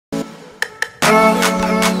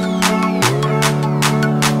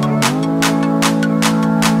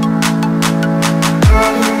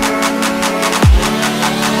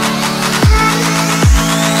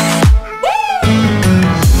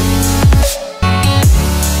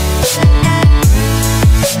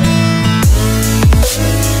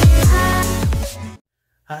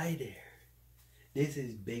This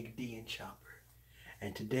is Big D and Chopper,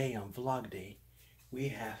 and today on Vlog Day, we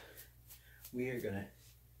are gonna,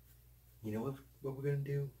 you know what we're gonna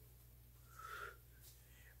do?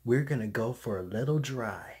 We're gonna go for a little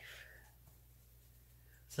drive.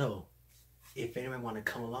 So, if anyone wanna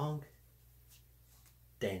come along,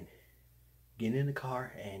 then get in the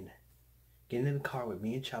car with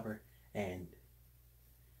me and Chopper and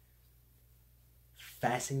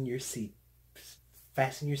fasten your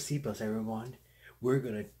seatbelts, everyone. We're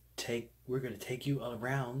gonna take you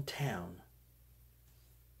around town.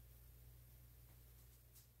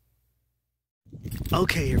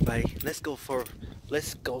 Okay, everybody, let's go for a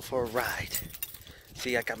ride.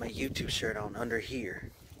 See, I got my YouTube shirt on under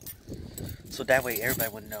here, so that way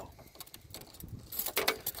everybody would know.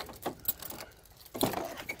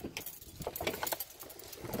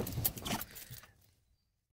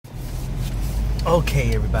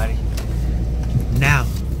 Okay, everybody, now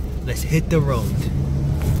let's hit the road.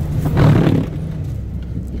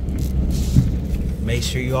 Make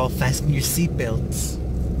sure you all fasten your seatbelts.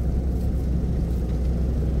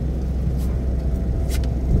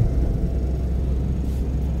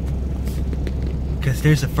 Because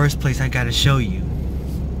there's the first place I gotta show you.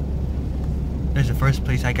 There's the first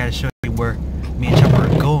place I gotta show you where me and Chopper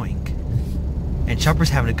are going. And Chopper's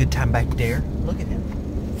having a good time back there. Look at him.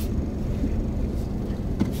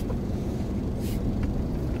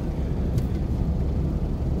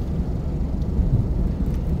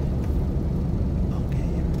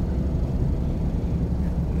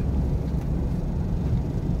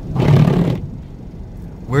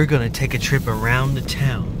 We're gonna take a trip around the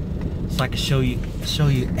town so I can show you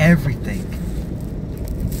everything.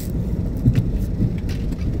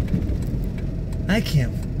 I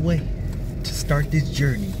can't wait to start this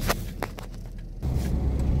journey.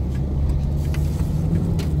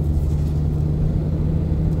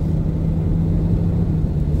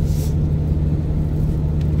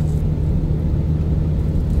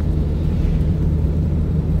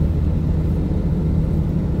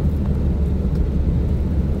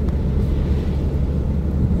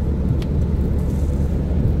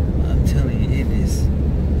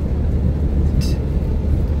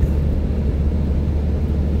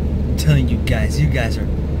 Telling you guys are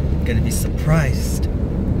gonna be surprised.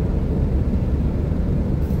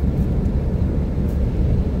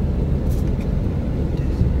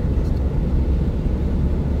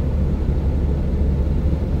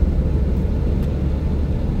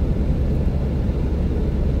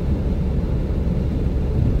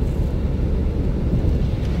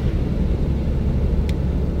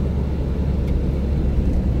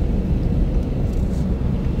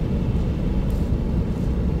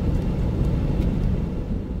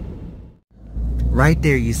 Right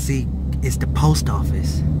there, you see, is the post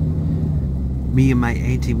office. Me and my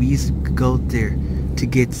auntie, we used to go there to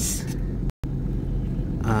get, to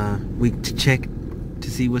check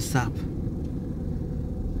to see what's up.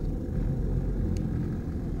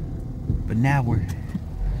 But now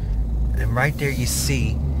and right there you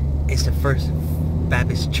see, is the First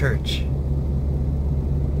Baptist Church.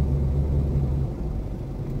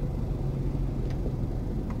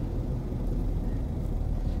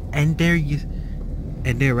 And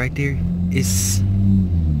there, right there, is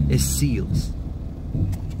Seals.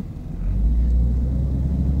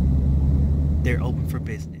 They're open for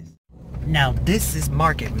business. Now this is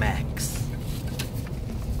Market Max.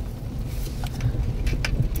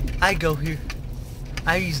 I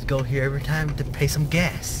used to go here every time to pay some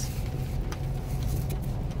gas.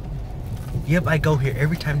 Yep, I go here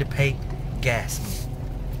every time to pay gas.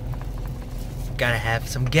 Gotta have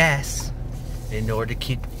some gas in order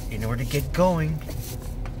to get going.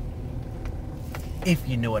 If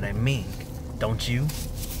you know what I mean, don't you?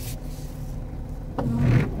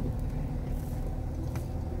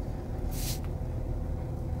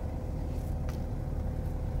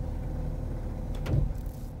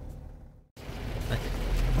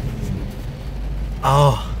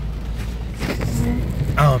 Oh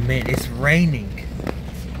man, it's raining.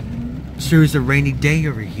 Sure is a rainy day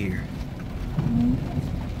over here.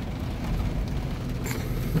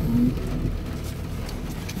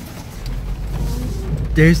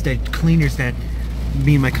 There's the cleaners that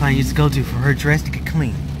me and my client used to go to for her dress to get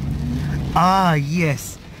clean. Ah,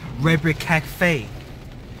 yes, Red Brick Cafe.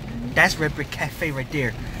 That's Red Brick Cafe right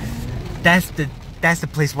there. That's the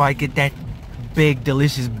place where I get that big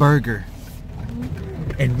delicious burger.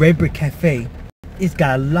 And Red Brick Cafe, it's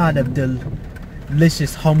got a lot of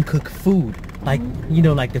delicious home cooked food, like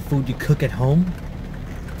like the food you cook at home.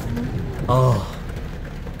 Oh,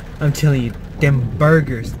 I'm telling you, them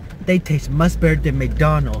burgers, they taste much better than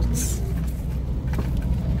McDonald's.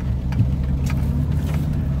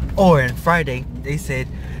 Or on Friday, they said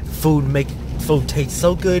food tastes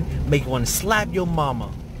so good, make you want to slap your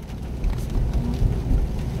mama.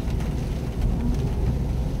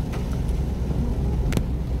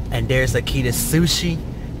 And there's Akita's Sushi.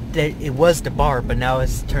 It was the bar, but now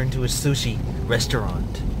it's turned to a sushi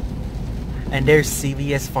restaurant. And there's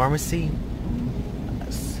CVS Pharmacy.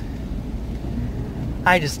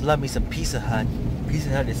 I just love me some Pizza Hut. Pizza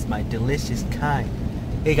Hut is my delicious kind.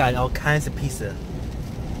 They got all kinds of pizza.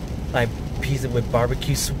 Like pizza with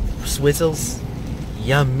barbecue swizzles.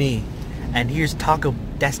 Yummy. And here's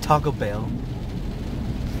that's Taco Bell.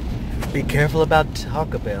 Be careful about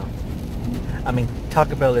Taco Bell. I mean,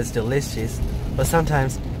 Taco Bell is delicious, but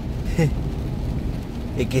sometimes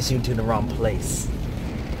it gets you into the wrong place.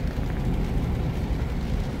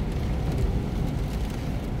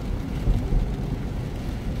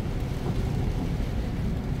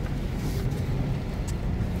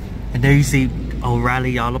 And there you see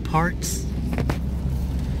O'Reilly Auto Parts.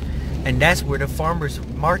 And that's where the farmer's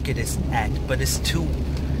market is at. But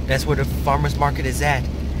that's where the farmer's market is at.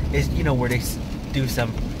 Is, you know, where they do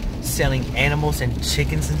some selling animals and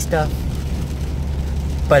chickens and stuff.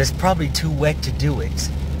 But it's probably too wet to do it.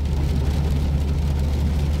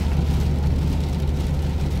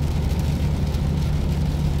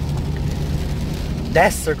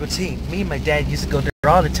 That's Circle T. Me and my dad used to go there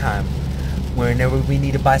all the time. Whenever we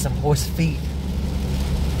need to buy some horse feed.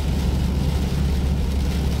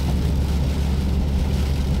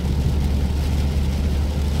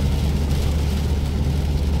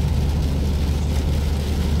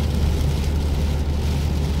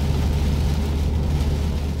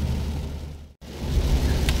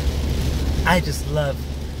 I just love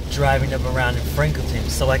driving up around in Franklinton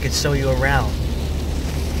so I can show you around.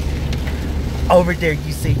 Over there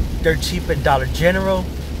you see Dirt Cheap and Dollar General.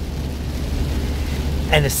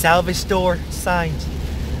 And the salvage store signs.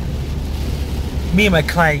 Me and my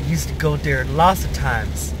client used to go there lots of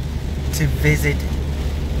times to visit,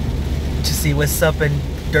 to see what's up in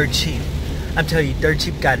Dirt Cheap. I'm telling you, Dirt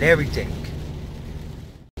Cheap got everything.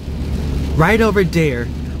 Right over there,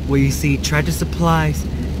 where you see Tractor Supplies,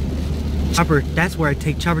 Chopper, that's where I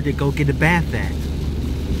take Chopper to go get a bath at.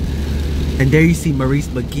 And there you see Maurice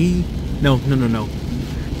McGee. No.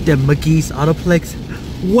 The McGee's Autoplex.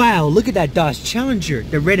 Wow, look at that Dodge Challenger,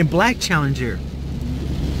 the red and black Challenger.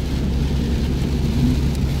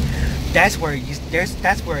 That's where I used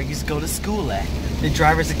to go to school at, the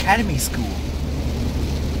Driver's Academy School.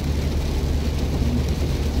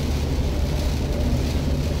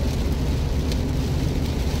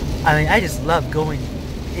 I mean, I just love going.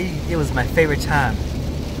 It was my favorite time.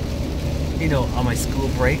 You know, on my school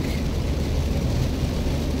break.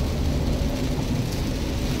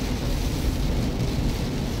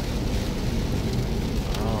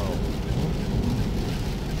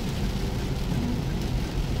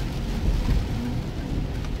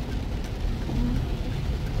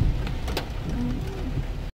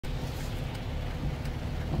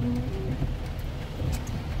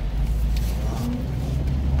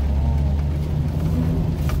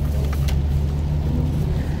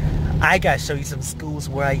 I gotta show you some schools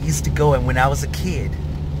where I used to go and when I was a kid.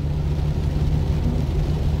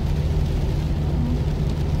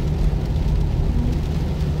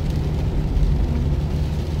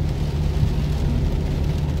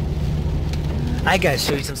 I gotta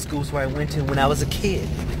show you some schools where I went to when I was a kid.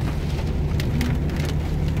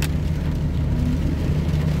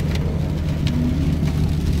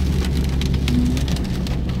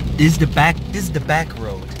 This is the back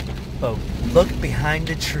road. But look behind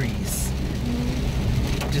the trees.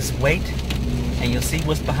 Just wait and you'll see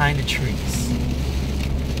what's behind the trees.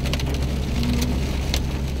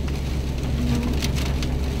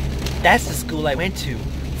 That's the school I went to.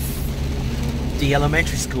 The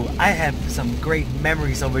elementary school. I have some great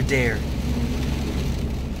memories over there.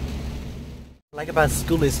 What I like about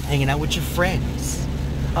school is hanging out with your friends.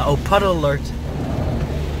 Uh-oh, puddle alert.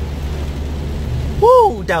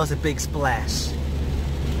 Woo, that was a big splash.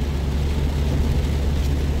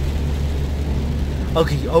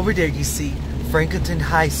 Okay, over there you see Franklinton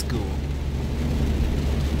High School.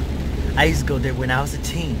 I used to go there when I was a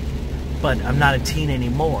teen, but I'm not a teen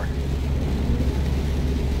anymore.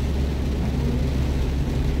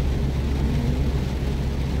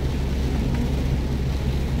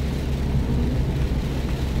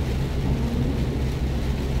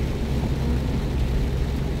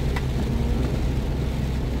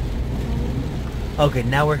 Okay,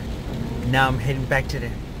 now I'm heading back to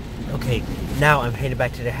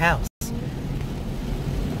the house.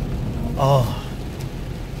 Oh.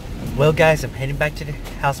 Well guys, I'm heading back to the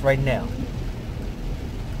house right now.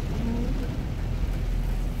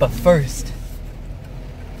 But first,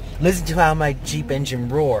 listen to how my Jeep engine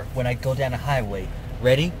roar when I go down a highway.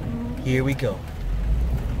 Ready? Here we go.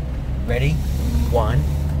 Ready? 1,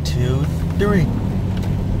 2, 3.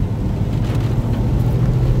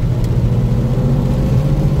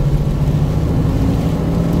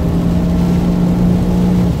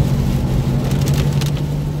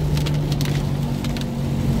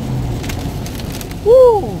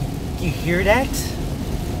 Woo! You hear that?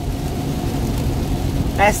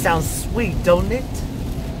 That sounds sweet, don't it?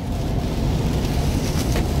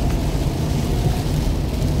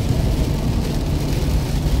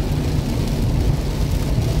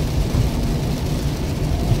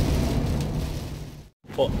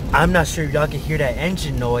 Well, I'm not sure y'all can hear that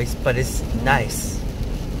engine noise, but it's nice.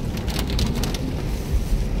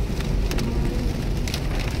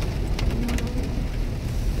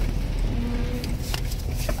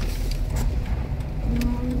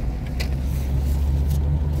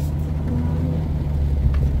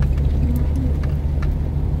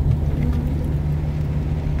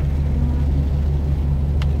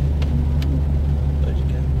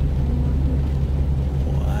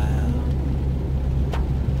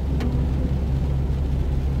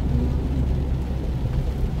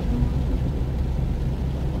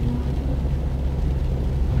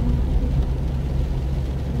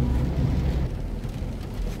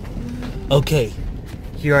 Okay,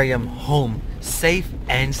 here I am home, safe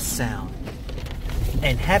and sound,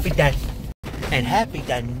 and happy that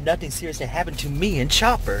nothing serious had happened to me and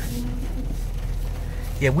Chopper.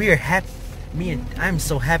 Yeah, we are happy. I'm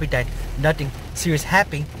so happy that nothing serious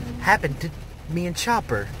happened to me and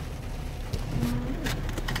Chopper.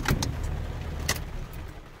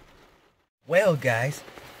 Well, guys,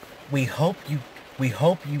 me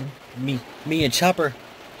and Chopper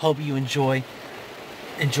hope you enjoy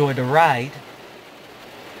the ride.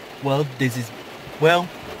 Well,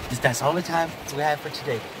 that's all the time we have for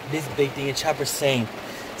today. This is Big D and Chopper saying,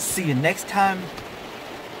 see you next time,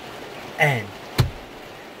 and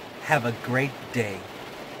have a great day.